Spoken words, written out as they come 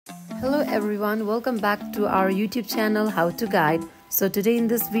Hello everyone, welcome back to our YouTube channel How to Guide. So today in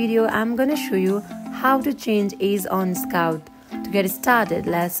this video I'm gonna show you how to change A's on Skout. To get started,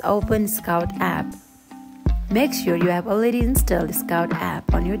 let's open Skout app. Make sure you have already installed Skout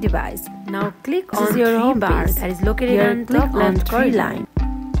app on your device. Now click on your home bar that is located on top left corner line.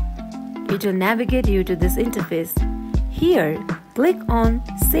 It will navigate you to this interface. Here, click on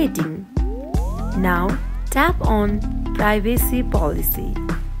Setting. Now tap on Privacy Policy.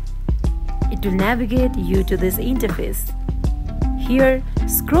 It will navigate you to this interface. Here,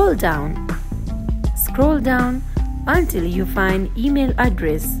 scroll down. Scroll down until you find email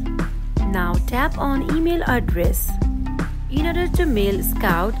address. Now tap on email address in order to mail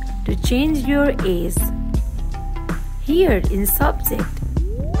Skout to change your A's. Here in subject,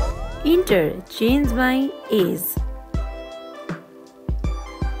 enter change my A's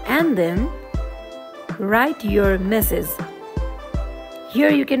and then write your message. Here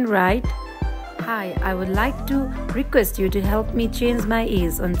you can write, "Hi, I would like to request you to help me change my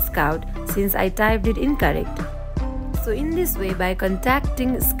A's on Skout since I typed it incorrect." So in this way, by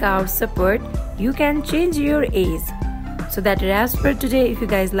contacting Skout support, you can change your A's. So that's it as for today. If you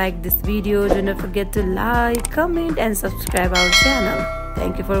guys like this video, do not forget to like, comment and subscribe our channel.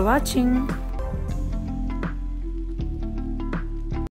 Thank you for watching.